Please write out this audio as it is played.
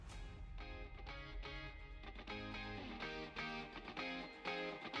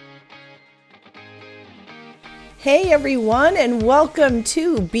Hey everyone, and welcome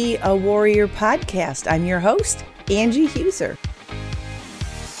to Be a Warrior podcast. I'm your host, Angie Huser.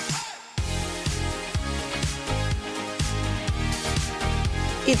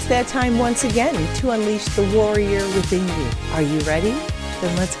 It's that time once again to unleash the warrior within you. Are you ready?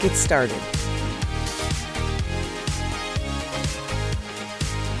 Then let's get started.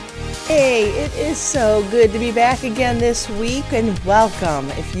 Hey, it is so good to be back again this week, and welcome.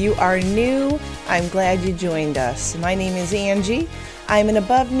 If you are new, I'm glad you joined us. My name is Angie. I'm an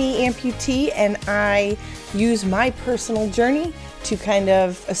above-knee amputee, and I use my personal journey to kind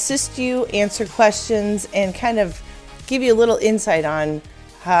of assist you, answer questions, and kind of give you a little insight on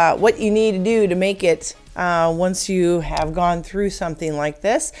what you need to do to make it once you have gone through something like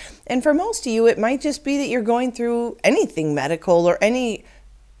this. And for most of you, it might just be that you're going through anything medical or any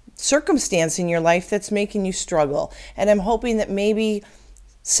circumstance in your life that's making you struggle. And I'm hoping that maybe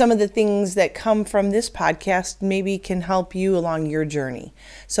some of the things that come from this podcast maybe can help you along your journey.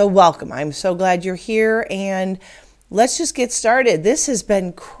 So welcome. I'm so glad you're here, and let's just get started. This has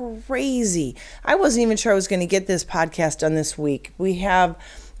been crazy. I wasn't even sure I was going to get this podcast done this week.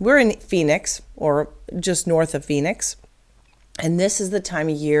 We're in Phoenix, or just north of Phoenix. And this is the time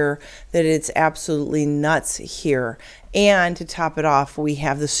of year that it's absolutely nuts here. And to top it off, we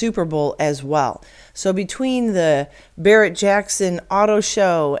have the Super Bowl as well. So between the Barrett-Jackson Auto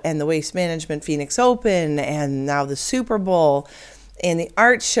Show and the Waste Management Phoenix Open and now the Super Bowl and the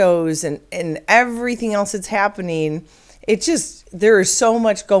art shows and everything else that's happening, there is so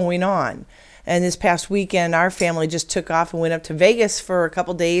much going on. And this past weekend, our family just took off and went up to Vegas for a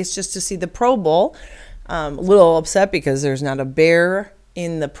couple days just to see the Pro Bowl. A little upset because there's not a Bear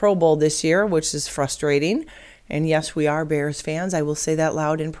in the Pro Bowl this year, which is frustrating. And yes, we are Bears fans. I will say that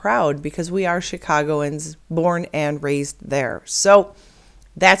loud and proud because we are Chicagoans, born and raised there. So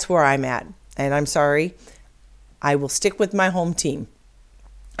that's where I'm at. And I'm sorry, I will stick with my home team.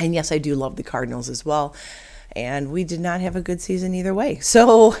 And yes, I do love the Cardinals as well. And we did not have a good season either way.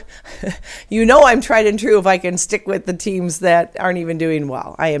 So, I'm tried and true if I can stick with the teams that aren't even doing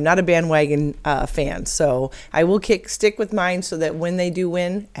well. I am not a bandwagon fan. So I will stick with mine so that when they do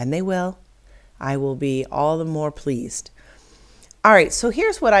win, and they will, I will be all the more pleased. All right, so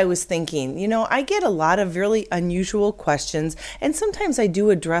here's what I was thinking. I get a lot of really unusual questions, and sometimes I do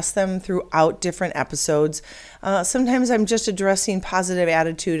address them throughout different episodes. Sometimes I'm just addressing positive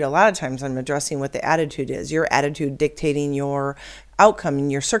attitude. A lot of times I'm addressing what the attitude is, your attitude dictating your outcome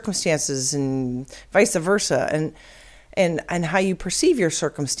and your circumstances and vice versa, and how you perceive your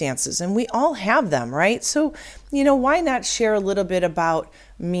circumstances. And we all have them, right? So, why not share a little bit about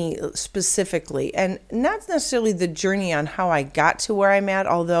me specifically, and not necessarily the journey on how I got to where I'm at,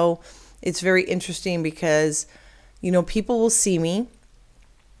 although it's very interesting because, people will see me.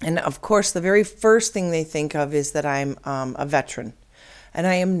 And of course, the very first thing they think of is that I'm a veteran, and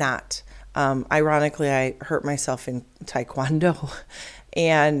I am not. Ironically, I hurt myself in Taekwondo,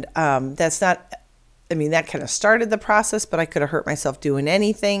 and that kind of started the process, but I could have hurt myself doing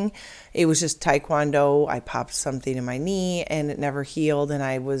anything. It was just Taekwondo. I popped something in my knee and it never healed, and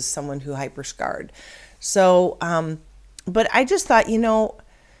I was someone who hyper-scarred. So, but I just thought,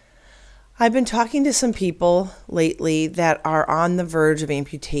 I've been talking to some people lately that are on the verge of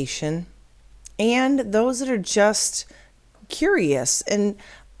amputation and those that are just curious. And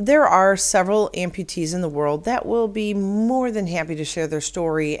there are several amputees in the world that will be more than happy to share their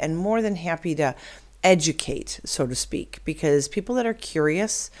story and more than happy to educate, so to speak, because people that are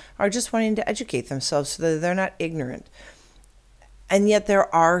curious are just wanting to educate themselves so that they're not ignorant. And yet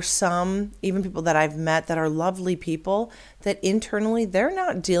there are some, even people that I've met that are lovely people, that internally they're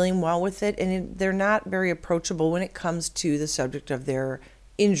not dealing well with it, and they're not very approachable when it comes to the subject of their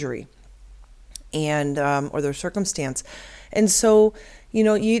injury and or their circumstance. And so,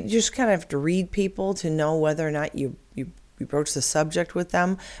 you just kind of have to read people to know whether or not you broach the subject with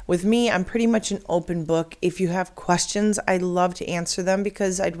them. With me, I'm pretty much an open book. If you have questions, I'd love to answer them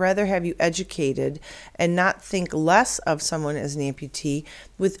because I'd rather have you educated and not think less of someone as an amputee.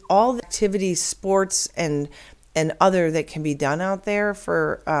 With all the activities, sports, and other that can be done out there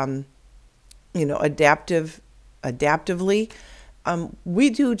for, adaptively, we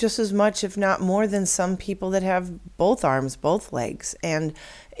do just as much, if not more, than some people that have both arms, both legs. And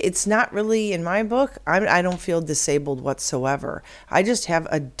it's not really, in my book, I don't feel disabled whatsoever. I just have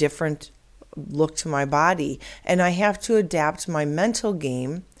a different look to my body, and I have to adapt my mental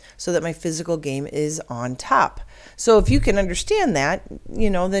game so that my physical game is on top. So if you can understand that,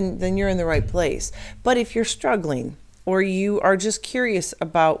 then you're in the right place. But if you're struggling, or you are just curious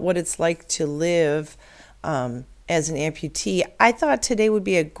about what it's like to live as an amputee, I thought today would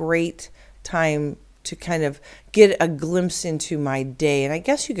be a great time to kind of get a glimpse into my day. And I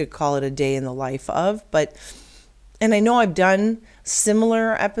guess you could call it a day in the life of, and I know I've done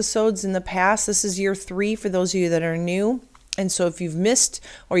similar episodes in the past. This is year 3 for those of you that are new. And so if you've missed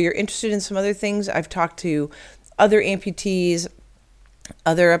or you're interested in some other things, I've talked to other amputees.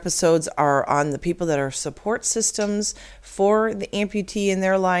 Other episodes are on the people that are support systems for the amputee in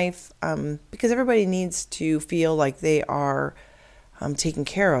their life, because everybody needs to feel like they are taken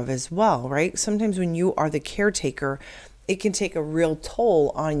care of as well, right? Sometimes when you are the caretaker, it can take a real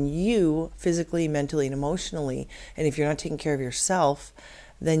toll on you physically, mentally, and emotionally. And if you're not taking care of yourself,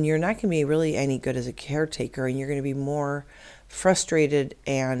 then you're not going to be really any good as a caretaker, and you're going to be more frustrated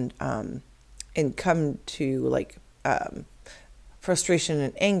and come to frustration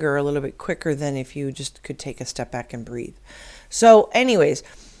and anger a little bit quicker than if you just could take a step back and breathe. So anyways,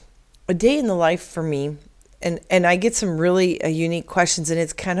 a day in the life for me, and I get some really unique questions, and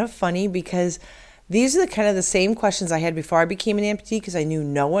it's kind of funny because these are the same questions I had before I became an amputee, because I knew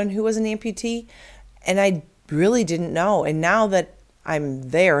no one who was an amputee, and I really didn't know. And now that I'm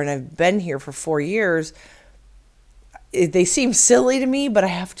there and I've been here for 4 years, they seem silly to me, but I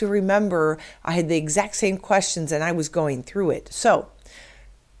have to remember I had the exact same questions and I was going through it. So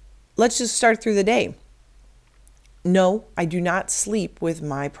let's just start through the day. No, I do not sleep with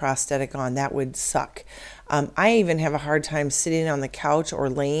my prosthetic on. That would suck. I even have a hard time sitting on the couch or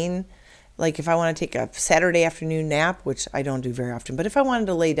laying. Like if I want to take a Saturday afternoon nap, which I don't do very often, but if I wanted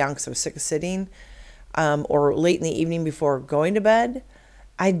to lay down because I was sick of sitting, or late in the evening before going to bed,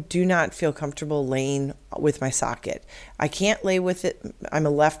 I do not feel comfortable laying with my socket. I can't lay with it. I'm a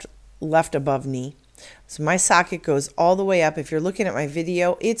left above knee. So my socket goes all the way up. If you're looking at my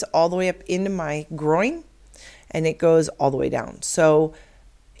video, it's all the way up into my groin and it goes all the way down. So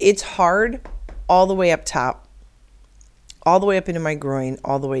it's hard all the way up top, all the way up into my groin,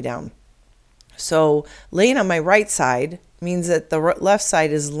 all the way down. So laying on my right side means that the left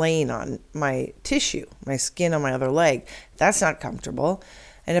side is laying on my tissue, my skin on my other leg. That's not comfortable.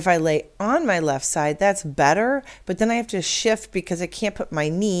 And if I lay on my left side, that's better, but then I have to shift because I can't put my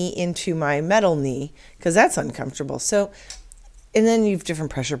knee into my metal knee because that's uncomfortable. So, and then you have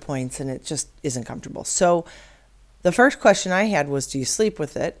different pressure points and it just isn't comfortable. So the first question I had was, do you sleep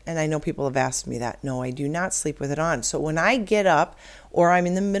with it? And I know people have asked me that. No, I do not sleep with it on. So when I get up or I'm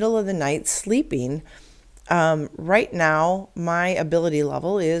in the middle of the night sleeping, right now my ability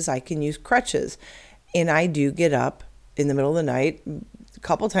level is I can use crutches, and I do get up in the middle of the night a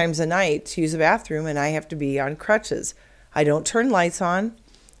couple times a night to use the bathroom, and I have to be on crutches. I don't turn lights on.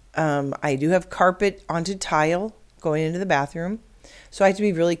 I do have carpet onto tile going into the bathroom, so I have to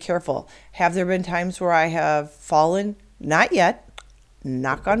be really careful. Have there been times where I have fallen? Not yet,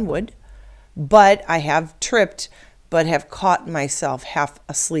 knock on wood, but I have tripped, but have caught myself half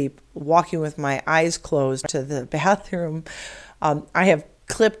asleep, walking with my eyes closed to the bathroom. I have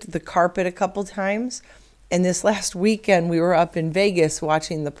clipped the carpet a couple times. And this last weekend, we were up in Vegas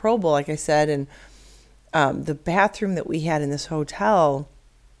watching the Pro Bowl, like I said, and the bathroom that we had in this hotel,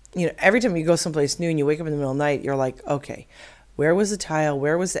 every time you go someplace new and you wake up in the middle of the night, you're like, okay, where was the tile?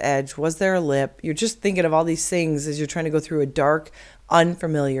 Where was the edge? Was there a lip? You're just thinking of all these things as you're trying to go through a dark,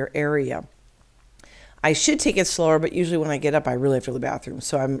 unfamiliar area. I should take it slower, but usually when I get up, I really have to go to the bathroom,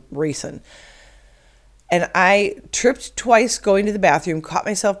 so I'm racing. And I tripped twice going to the bathroom, caught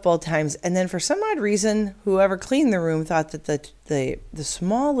myself both times, and then for some odd reason, whoever cleaned the room thought that the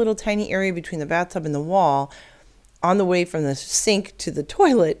small little tiny area between the bathtub and the wall, on the way from the sink to the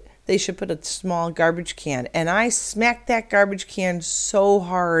toilet, they should put a small garbage can. And I smacked that garbage can so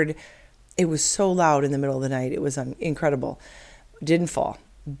hard, it was so loud in the middle of the night. It was incredible. Didn't fall,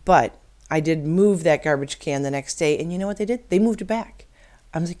 but I did move that garbage can the next day, and you know what they did? They moved it back.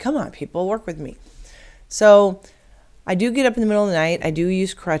 I was like, come on, people, work with me. So I do get up in the middle of the night. I do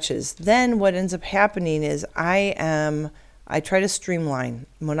use crutches. Then what ends up happening is I try to streamline.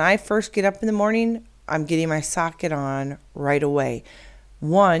 When I first get up in the morning, I'm getting my socket on right away.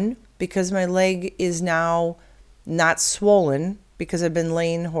 One, because my leg is now not swollen because I've been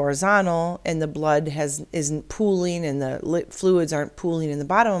laying horizontal and the blood isn't pooling and the fluids aren't pooling in the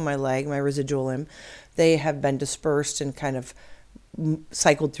bottom of my leg, my residual limb. They have been dispersed and kind of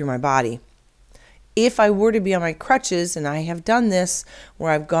cycled through my body. If I were to be on my crutches, and I have done this,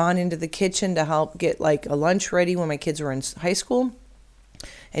 where I've gone into the kitchen to help get like a lunch ready when my kids were in high school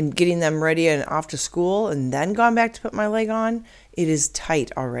and getting them ready and off to school and then gone back to put my leg on, it is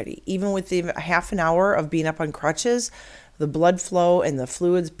tight already. Even with the half an hour of being up on crutches, the blood flow and the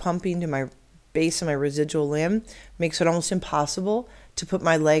fluids pumping to my base of my residual limb makes it almost impossible to put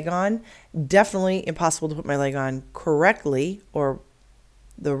my leg on. Definitely impossible to put my leg on correctly or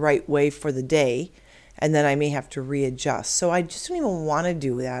the right way for the day. and then I may have to readjust. So I just don't even want to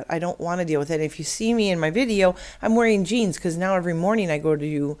do that. I don't want to deal with it. If you see me in my video, I'm wearing jeans because now every morning I go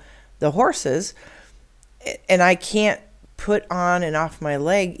to the horses and I can't put on and off my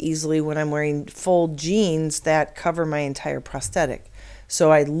leg easily when I'm wearing full jeans that cover my entire prosthetic.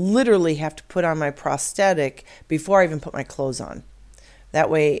 So I literally have to put on my prosthetic before I even put my clothes on. That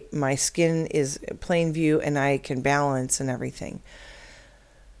way my skin is plain view and I can balance and everything.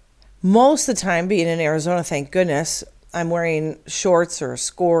 Most of the time, being in Arizona, thank goodness, I'm wearing shorts or a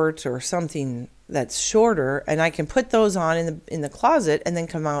skirt or something that's shorter, and I can put those on in the closet and then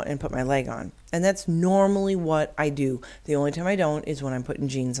come out and put my leg on. And that's normally what I do. The only time I don't is when I'm putting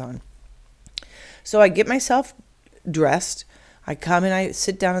jeans on. So I get myself dressed. I come and I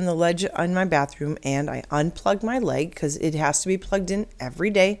sit down on the ledge in my bathroom and I unplug my leg because it has to be plugged in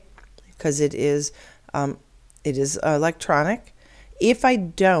every day because it is electronic. If I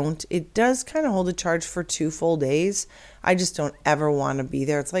don't, it does kind of hold a charge for 2 full days. I just don't ever want to be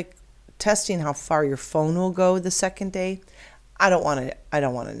there. It's like testing how far your phone will go the second day. I don't want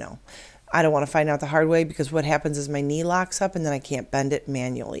to know. I don't want to find out the hard way because what happens is my knee locks up and then I can't bend it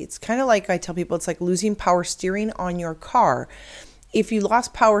manually. It's kind of like I tell people, it's like losing power steering on your car. If you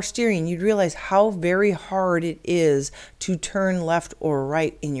lost power steering, you'd realize how very hard it is to turn left or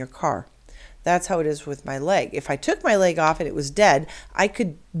right in your car. That's how it is with my leg. If I took my leg off and it was dead, I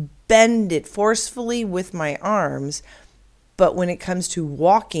could bend it forcefully with my arms. But when it comes to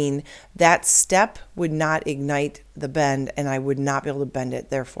walking, that step would not ignite the bend and I would not be able to bend it.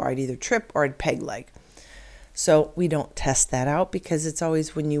 Therefore, I'd either trip or I'd peg leg. So we don't test that out because it's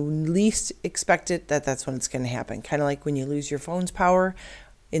always when you least expect it that's when it's going to happen. Kind of like when you lose your phone's power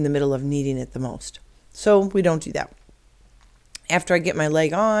in the middle of needing it the most. So we don't do that. After I get my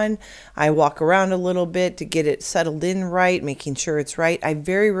leg on, I walk around a little bit to get it settled in right, making sure it's right. I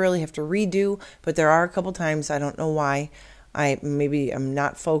very rarely have to redo, but there are a couple times, I don't know why, I'm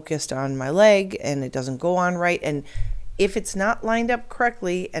not focused on my leg and it doesn't go on right. And if it's not lined up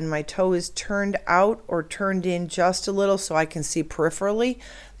correctly and my toe is turned out or turned in just a little so I can see peripherally,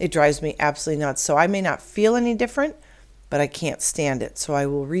 it drives me absolutely nuts. So I may not feel any different, but I can't stand it. So I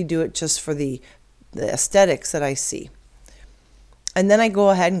will redo it just for the aesthetics that I see. And then I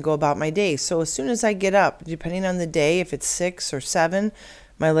go ahead and go about my day. So as soon as I get up, depending on the day, if it's 6 or 7,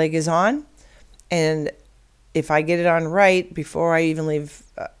 my leg is on. And if I get it on right before I even leave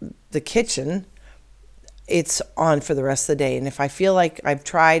the kitchen, it's on for the rest of the day. And if I feel like I've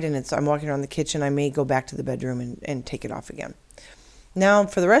tried and I'm walking around the kitchen, I may go back to the bedroom and take it off again. Now,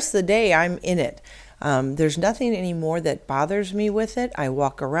 for the rest of the day, I'm in it. There's nothing anymore that bothers me with it. I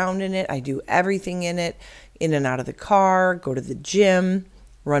walk around in it. I do everything in it. In and out of the car, go to the gym,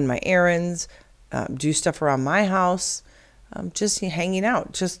 run my errands, do stuff around my house, just hanging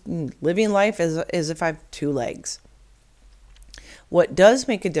out, just living life as if I have 2 legs. What does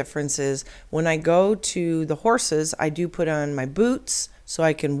make a difference is when I go to the horses, I do put on my boots so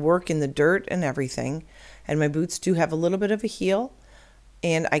I can work in the dirt and everything. And my boots do have a little bit of a heel,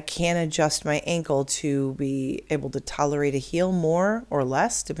 and I can adjust my ankle to be able to tolerate a heel more or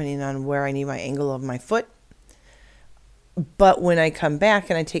less, depending on where I need my angle of my foot. But when I come back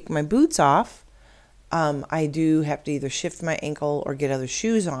and I take my boots off, I do have to either shift my ankle or get other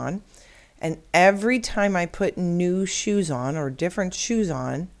shoes on. And every time I put new shoes on or different shoes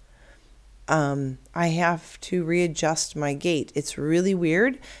on, I have to readjust my gait. It's really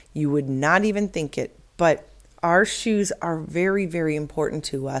weird. You would not even think it. But our shoes are very, very important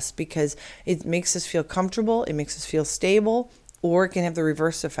to us because it makes us feel comfortable. It makes us feel stable, or it can have the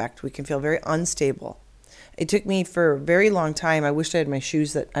reverse effect. We can feel very unstable. It took me for a very long time. I wish I had my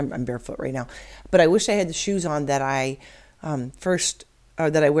shoes that I'm barefoot right now, but I wish I had the shoes on that I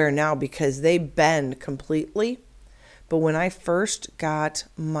that I wear now because they bend completely. But when I first got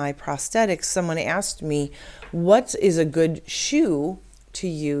my prosthetics, someone asked me, what is a good shoe to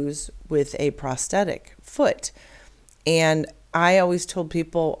use with a prosthetic foot? And I always told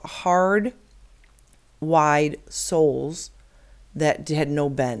people hard, wide soles that had no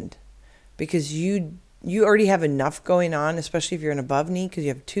bend, because you already have enough going on, especially if you're an above knee, because you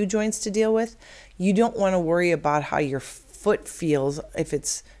have 2 joints to deal with. You don't want to worry about how your foot feels if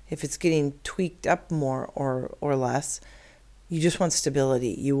it's getting tweaked up more or less. You just want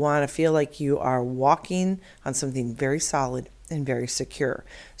stability. You want to feel like you are walking on something very solid and very secure.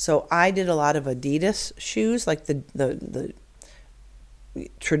 So I did a lot of Adidas shoes, like the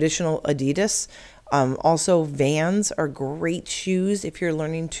traditional Adidas. Also, Vans are great shoes if you're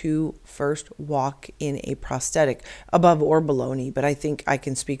learning to first walk in a prosthetic, above or below knee, but I think I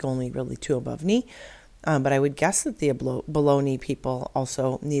can speak only really to above knee. But I would guess that the below knee people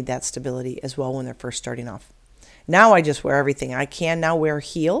also need that stability as well when they're first starting off. Now I just wear everything. I can now wear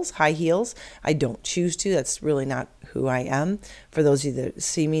heels, high heels. I don't choose to. That's really not who I am. For those of you that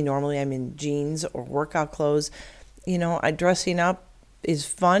see me, normally I'm in jeans or workout clothes. Dressing up is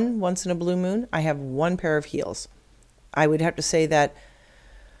fun once in a blue moon. I have one pair of heels. I would have to say that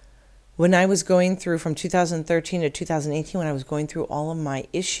when I was going through from 2013 to 2018, when I was going through all of my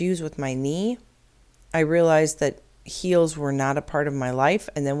issues with my knee, I realized that heels were not a part of my life.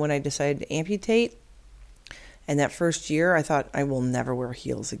 And then when I decided to amputate, and that first year, I thought, I will never wear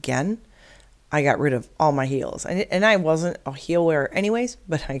heels again. I got rid of all my heels. And I wasn't a heel wearer anyways,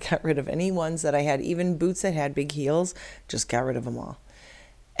 but I got rid of any ones that I had. Even boots that had big heels, just got rid of them all.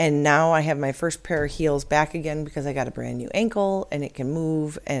 And now I have my first pair of heels back again because I got a brand new ankle and it can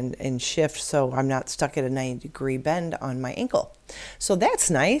move and shift, so I'm not stuck at a 90-degree bend on my ankle. So that's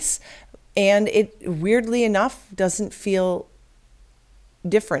nice. And it, weirdly enough, doesn't feel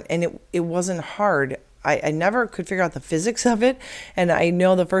different. And it wasn't hard. I never could figure out the physics of it. And I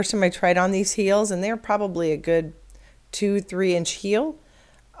know the first time I tried on these heels, and they're probably a good 2-3 inch heel,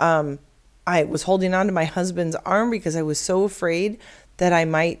 I was holding on to my husband's arm because I was so afraid that I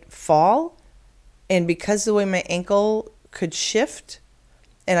might fall. And because the way my ankle could shift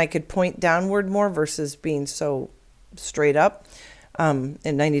and I could point downward more versus being so straight up at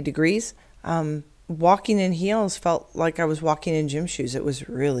 90 degrees, walking in heels felt like I was walking in gym shoes. It was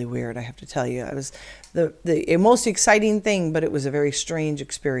really weird, I have to tell you. It was the most exciting thing, but it was a very strange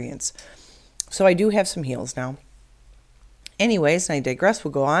experience. So I do have some heels now. Anyways, and I digress,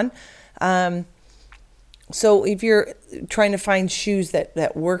 we'll go on. So if you're trying to find shoes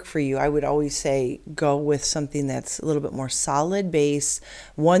that work for you, I would always say go with something that's a little bit more solid base.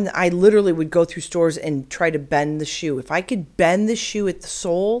 One, I literally would go through stores and try to bend the shoe. If I could bend the shoe at the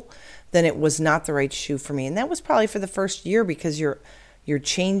sole, then it was not the right shoe for me. And that was probably for the first year because you're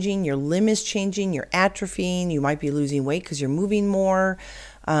changing, your limb is changing, you're atrophying, you might be losing weight because you're moving more.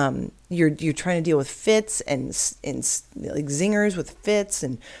 You're trying to deal with fits and like zingers with fits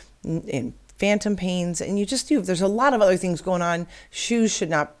and phantom pains, and you just do. There's a lot of other things going on. Shoes should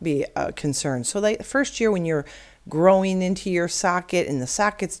not be a concern. So the first year when you're growing into your socket and the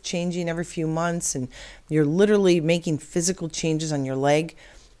socket's changing every few months and you're literally making physical changes on your leg,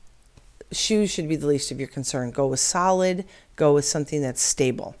 shoes should be the least of your concern. Go with solid, go with something that's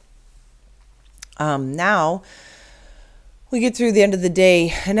stable. Now we get through the end of the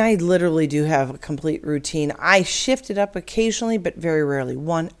day, and I literally do have a complete routine. I shift it up occasionally, but very rarely.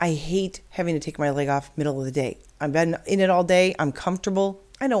 One, I hate having to take my leg off middle of the day. I've been in it all day. I'm comfortable.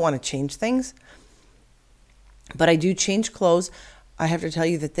 I don't want to change things, but I do change clothes. I have to tell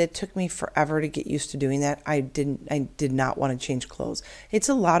you that took me forever to get used to doing that. I did not want to change clothes. It's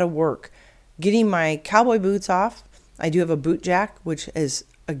a lot of work. Getting my cowboy boots off. I do have a boot jack, which is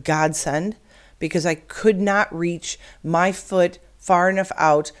a godsend, because I could not reach my foot far enough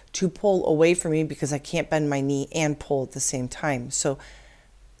out to pull away from me because I can't bend my knee and pull at the same time. So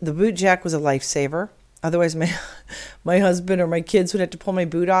the boot jack was a lifesaver. Otherwise, my husband or my kids would have to pull my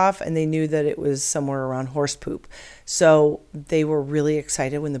boot off, and they knew that it was somewhere around horse poop. So they were really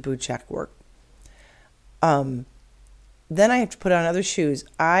excited when the boot jack worked. Then I have to put on other shoes.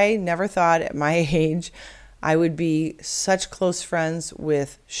 I never thought at my age I would be such close friends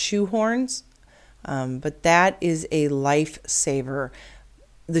with shoe horns. But that is a lifesaver.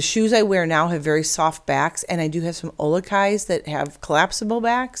 The shoes I wear now have very soft backs, and I do have some Olakais that have collapsible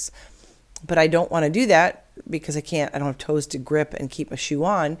backs, but I don't want to do that because I don't have toes to grip and keep a shoe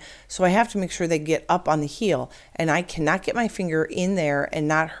on. So I have to make sure they get up on the heel, and I cannot get my finger in there and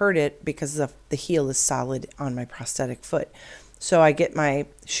not hurt it because the heel is solid on my prosthetic foot. So I get my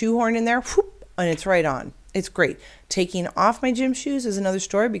shoe horn in there, whoop, and it's right on. It's great. Taking off my gym shoes is another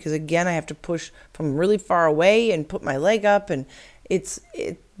story because, again, I have to push from really far away and put my leg up, and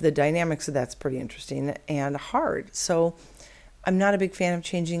the dynamics of that's pretty interesting and hard. So I'm not a big fan of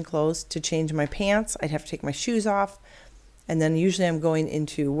changing clothes. To change my pants, I'd have to take my shoes off, and then usually I'm going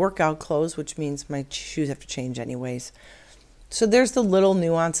into workout clothes, which means my shoes have to change anyways. So there's the little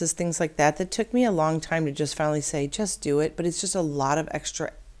nuances, things like that took me a long time to just finally say, just do it, but it's just a lot of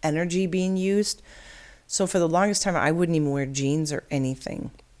extra energy being used. So for the longest time, I wouldn't even wear jeans or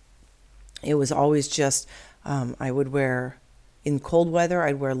anything. It was always just, I would wear, in cold weather,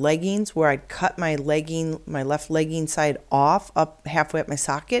 I'd wear leggings where I'd cut my left legging side off up halfway up my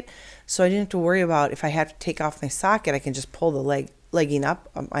socket. So I didn't have to worry about if I had to take off my socket, I can just pull the legging up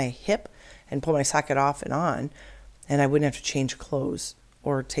my hip and pull my socket off and on. And I wouldn't have to change clothes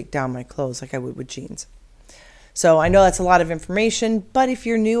or take down my clothes like I would with jeans. So I know that's a lot of information, but if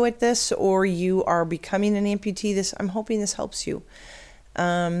you're new at this or you are becoming an amputee, I'm hoping this helps you.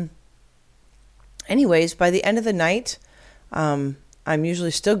 Anyways, by the end of the night, I'm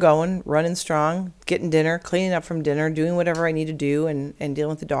usually still going, running strong, getting dinner, cleaning up from dinner, doing whatever I need to do, and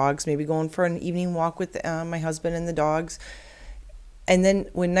dealing with the dogs, maybe going for an evening walk with my husband and the dogs. And then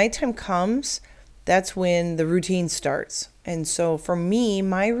when nighttime comes, that's when the routine starts. And so for me,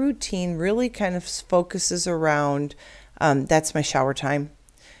 my routine really kind of focuses around, that's my shower time.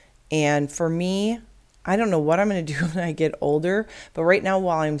 And for me, I don't know what I'm going to do when I get older, but right now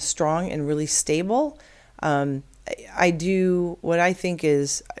while I'm strong and really stable, I do what I think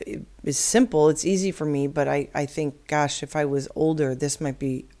is simple. It's easy for me, but I think, gosh, if I was older, this might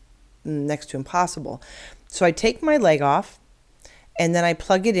be next to impossible. So I take my leg off and then I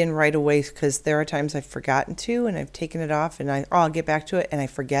plug it in right away because there are times I've forgotten to and I've taken it off and I'll get back to it and I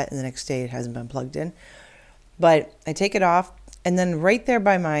forget and the next day it hasn't been plugged in. But I take it off and then right there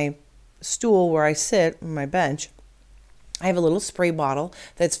by my stool where I sit on my bench, I have a little spray bottle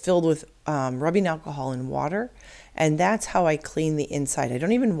that's filled with rubbing alcohol and water, and that's how I clean the inside. I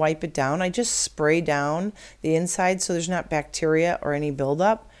don't even wipe it down. I just spray down the inside so there's not bacteria or any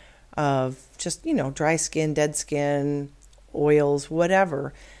buildup of just, dry skin, dead skin, oils,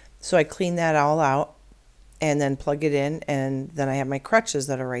 whatever. So I clean that all out and then plug it in, and then I have my crutches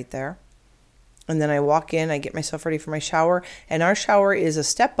that are right there. And then I walk in, I get myself ready for my shower, and our shower is a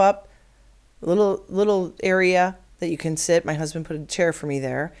step up, little area that you can sit. My husband put a chair for me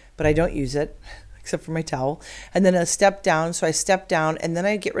there, but I don't use it except for my towel. And then a step down. So I step down and then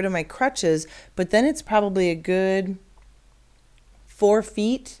I get rid of my crutches, but then it's probably a good 5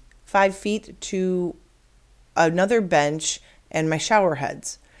 feet to another bench and my shower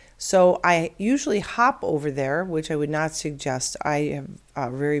heads. So I usually hop over there, which I would not suggest. I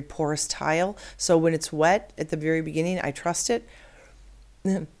have a very porous tile. So when it's wet at the very beginning, I trust it.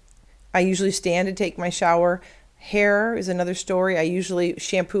 I usually stand to take my shower. Hair is another story. I usually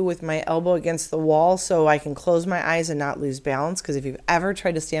shampoo with my elbow against the wall so I can close my eyes and not lose balance, because if you've ever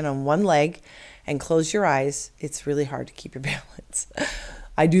tried to stand on one leg and close your eyes, it's really hard to keep your balance.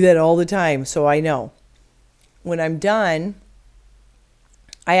 I do that all the time, so I know. When I'm done,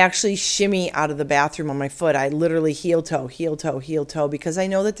 I actually shimmy out of the bathroom on my foot. I literally heel toe, because I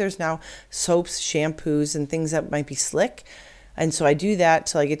know that there's now soaps, shampoos, and things that might be slick. And so I do that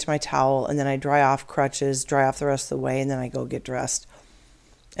till I get to my towel, and then I dry off crutches, dry off the rest of the way, and then I go get dressed.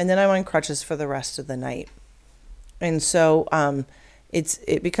 And then I'm on crutches for the rest of the night. And so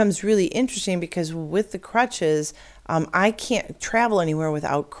it becomes really interesting because with the crutches, I can't travel anywhere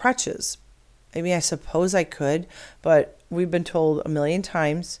without crutches. I mean, I suppose I could, but we've been told a million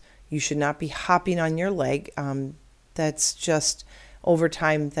times you should not be hopping on your leg. That's just, over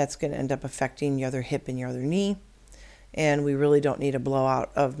time, that's going to end up affecting your other hip and your other knee. And we really don't need a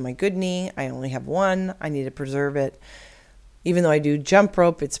blowout of my good knee. I only have one. I need to preserve it. Even though I do jump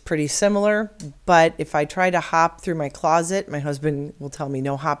rope, it's pretty similar. But if I try to hop through my closet, my husband will tell me,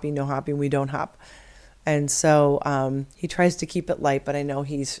 no hopping, we don't hop. And so he tries to keep it light, but I know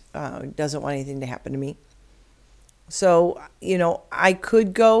he's doesn't want anything to happen to me. So, I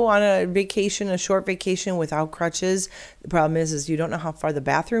could go on a short vacation without crutches. The problem is you don't know how far the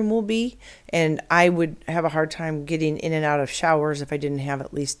bathroom will be. And I would have a hard time getting in and out of showers if I didn't have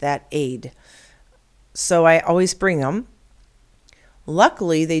at least that aid. So I always bring them.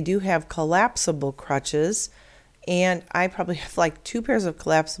 Luckily, they do have collapsible crutches. And I probably have like 2 pairs of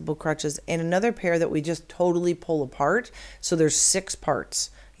collapsible crutches and another pair that we just totally pull apart. So there's 6 parts.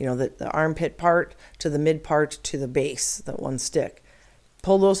 The armpit part to the mid part to the base, that one stick.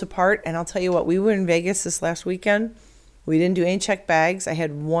 Pull those apart, and I'll tell you what, we were in Vegas this last weekend. We didn't do any check bags. I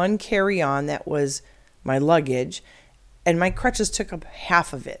had one carry-on that was my luggage, and my crutches took up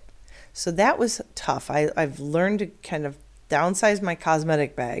half of it. So that was tough. I've learned to kind of downsize my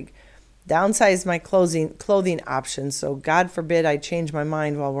cosmetic bag, downsize my clothing options, so God forbid I change my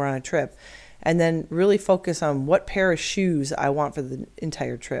mind while we're on a trip. And then really focus on what pair of shoes I want for the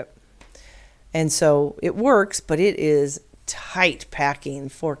entire trip. And so it works, but it is tight packing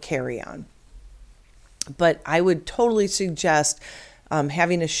for carry-on. But I would totally suggest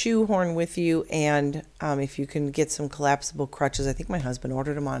having a shoehorn with you, and if you can get some collapsible crutches. I think my husband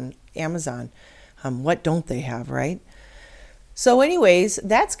ordered them on Amazon. What don't they have, right? So anyways,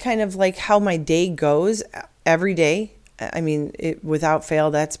 that's kind of like how my day goes every day. I mean, without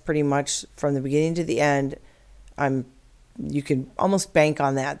fail, that's pretty much from the beginning to the end. You can almost bank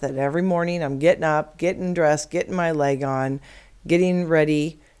on that every morning I'm getting up, getting dressed, getting my leg on, getting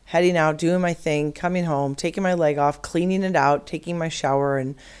ready, heading out, doing my thing, coming home, taking my leg off, cleaning it out, taking my shower,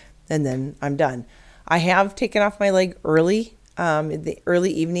 and then I'm done. I have taken off my leg early, in the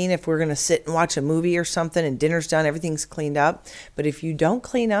early evening, if we're going to sit and watch a movie or something and dinner's done, everything's cleaned up. But if you don't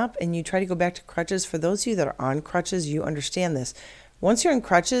clean up and you try to go back to crutches, for those of you that are on crutches, you understand this. Once you're in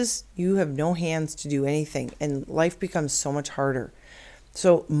crutches, you have no hands to do anything, and life becomes so much harder.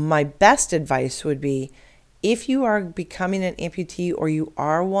 So my best advice would be, if you are becoming an amputee or you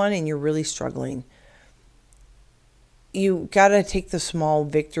are one and you're really struggling, you got to take the small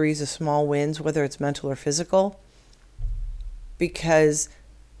victories, the small wins, whether it's mental or physical, because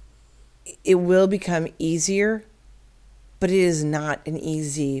it will become easier, but it is not an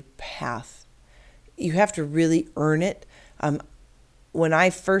easy path. You have to really earn it. When I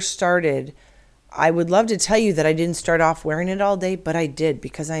first started, I would love to tell you that I didn't start off wearing it all day, but I did,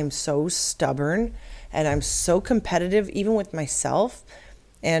 because I am so stubborn and I'm so competitive, even with myself.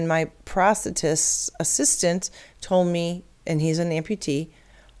 And my prosthetist assistant told me, and he's an amputee,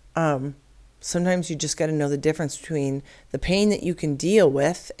 sometimes you just got to know the difference between the pain that you can deal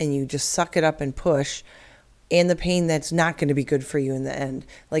with and you just suck it up and push, and the pain that's not going to be good for you in the end.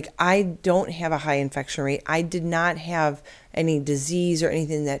 Like, I don't have a high infection rate. I did not have any disease or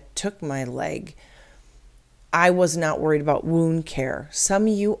anything that took my leg. I was not worried about wound care. Some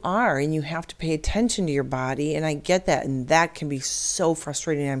of you are, and you have to pay attention to your body, and I get that, and that can be so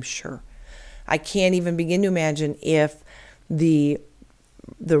frustrating, I'm sure. I can't even begin to imagine if the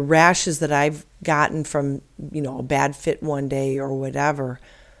rashes that I've gotten from, a bad fit one day or whatever,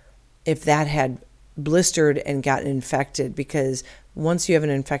 if that had blistered and gotten infected, because once you have an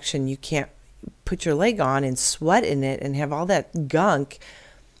infection, you can't put your leg on and sweat in it and have all that gunk,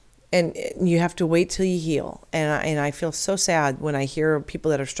 and you have to wait till you heal. And I feel so sad when I hear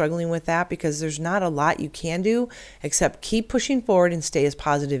people that are struggling with that, because there's not a lot you can do except keep pushing forward and stay as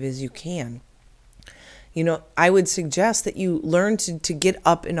positive as you can. I would suggest that you learn to get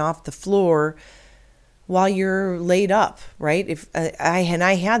up and off the floor while you're laid up, right? If I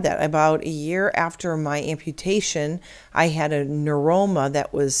had that about a year after my amputation. I had a neuroma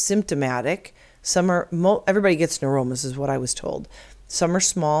that was symptomatic. Everybody gets neuromas, is what I was told. Some are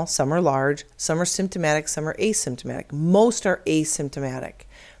small, some are large, some are symptomatic, some are asymptomatic. Most are asymptomatic.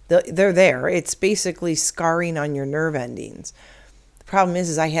 They're there. It's basically scarring on your nerve endings. The problem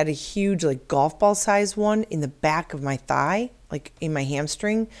is I had a huge, golf ball size one in the back of my thigh, in my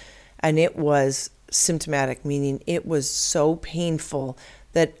hamstring, and it was symptomatic, meaning it was so painful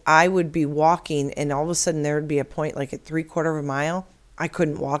that I would be walking and all of a sudden there would be a point at 3/4 of a mile, I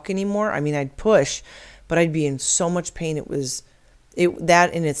couldn't walk anymore. I mean, I'd push, but I'd be in so much pain.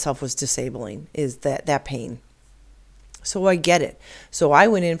 That in itself was disabling, is that pain. So I get it. So I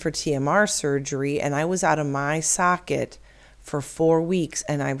went in for TMR surgery, and I was out of my socket for 4 weeks,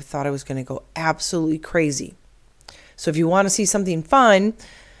 and I thought I was going to go absolutely crazy. So if you want to see something fun,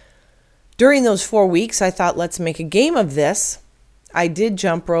 during those 4 weeks, I thought, let's make a game of this. I did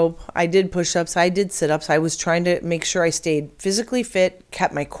jump rope, I did push-ups, I did sit-ups. I was trying to make sure I stayed physically fit,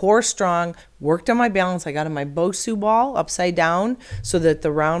 kept my core strong, worked on my balance. I got on my Bosu ball upside down so that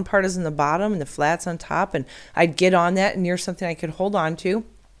the round part is in the bottom and the flat's on top, and I'd get on that near something I could hold on to,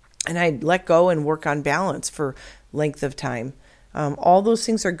 and I'd let go and work on balance for length of time. All those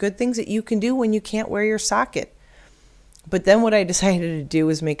things are good things that you can do when you can't wear your socket. But then what I decided to do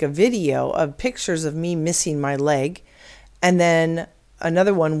was make a video of pictures of me missing my leg, and then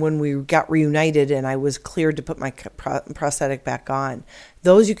another one when we got reunited and I was cleared to put my prosthetic back on.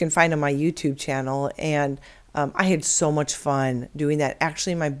 Those you can find on my YouTube channel, and I had so much fun doing that.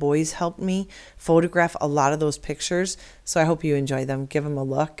 Actually, my boys helped me photograph a lot of those pictures, so I hope you enjoy them. Give them a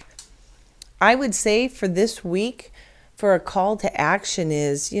look. I would say for this week, for a call to action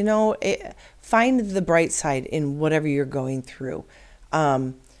is, find the bright side in whatever you're going through.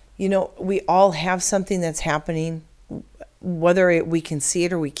 We all have something that's happening, whether we can see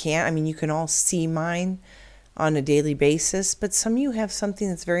it or we can't. I mean, you can all see mine on a daily basis, but some of you have something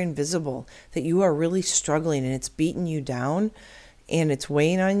that's very invisible, that you are really struggling and it's beating you down and it's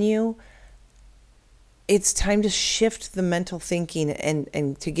weighing on you. It's time to shift the mental thinking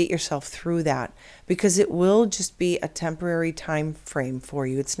and to get yourself through that, because it will just be a temporary time frame for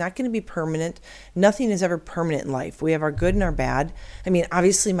you. It's not going to be permanent. Nothing is ever permanent in life. We have our good and our bad. I mean,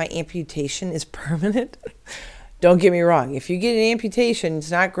 obviously my amputation is permanent. Don't get me wrong. If you get an amputation, it's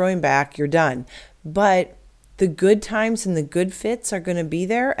not growing back, you're done. But the good times and the good fits are going to be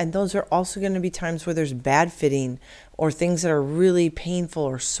there. And those are also going to be times where there's bad fitting or things that are really painful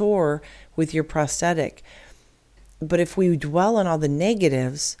or sore with your prosthetic. But if we dwell on all the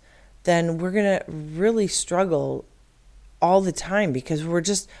negatives, then we're going to really struggle all the time, because we're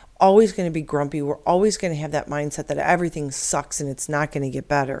just always going to be grumpy. We're always going to have that mindset that everything sucks and it's not going to get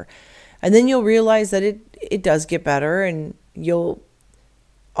better. And then you'll realize that it does get better, and you'll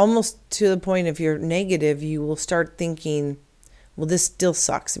almost to the point, if you're negative, you will start thinking, well, this still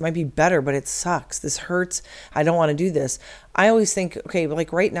sucks. It might be better, but it sucks. This hurts. I don't want to do this. I always think, okay,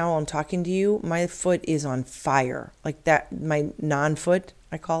 like right now while I'm talking to you, my foot is on fire. Like that, my non-foot,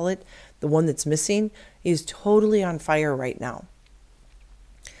 I call it, the one that's missing, is totally on fire right now.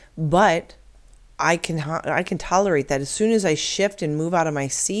 But I can tolerate that. As soon as I shift and move out of my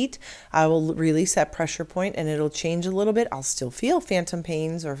seat, I will release that pressure point and it'll change a little bit. I'll still feel phantom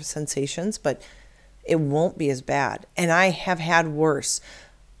pains or sensations, but it won't be as bad. And I have had worse,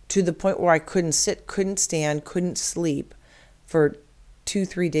 to the point where I couldn't sit, couldn't stand, couldn't sleep for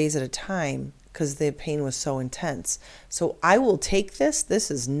 2-3 days at a time because the pain was so intense. So I will take this. This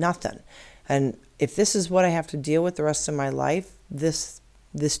is nothing. And if this is what I have to deal with the rest of my life, this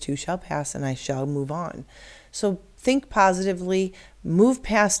too shall pass, and I shall move on. So think positively, move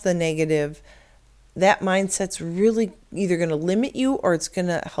past the negative. That mindset's really either going to limit you or it's going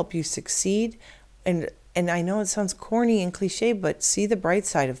to help you succeed. And I know it sounds corny and cliche, but see the bright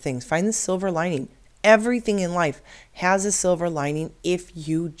side of things. Find the silver lining. Everything in life has a silver lining if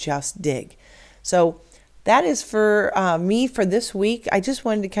you just dig. So that is for me for this week. I just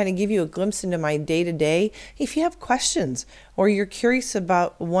wanted to kind of give you a glimpse into my day-to-day. If you have questions or you're curious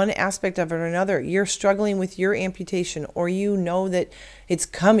about one aspect of it or another, you're struggling with your amputation, or you know that it's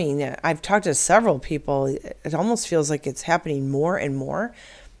coming. I've talked to several people. It almost feels like it's happening more and more.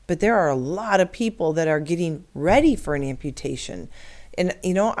 But there are a lot of people that are getting ready for an amputation. And,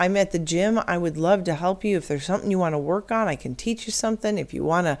 I'm at the gym. I would love to help you. If there's something you want to work on, I can teach you something. If you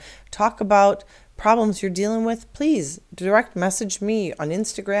want to talk about problems you're dealing with, please direct message me on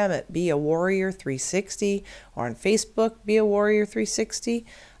Instagram at BeAWarrior360 or on Facebook, BeAWarrior360.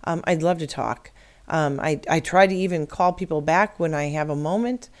 I'd love to talk. I try to even call people back when I have a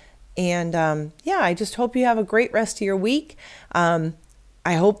moment. And I just hope you have a great rest of your week.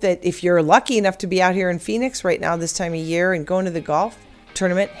 I hope that if you're lucky enough to be out here in Phoenix right now this time of year and going to the golf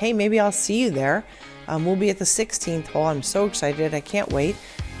tournament, hey, maybe I'll see you there. We'll be at the 16th hole. I'm so excited. I can't wait.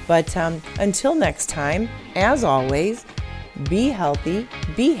 But until next time, as always, be healthy,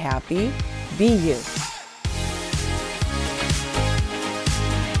 be happy, be you.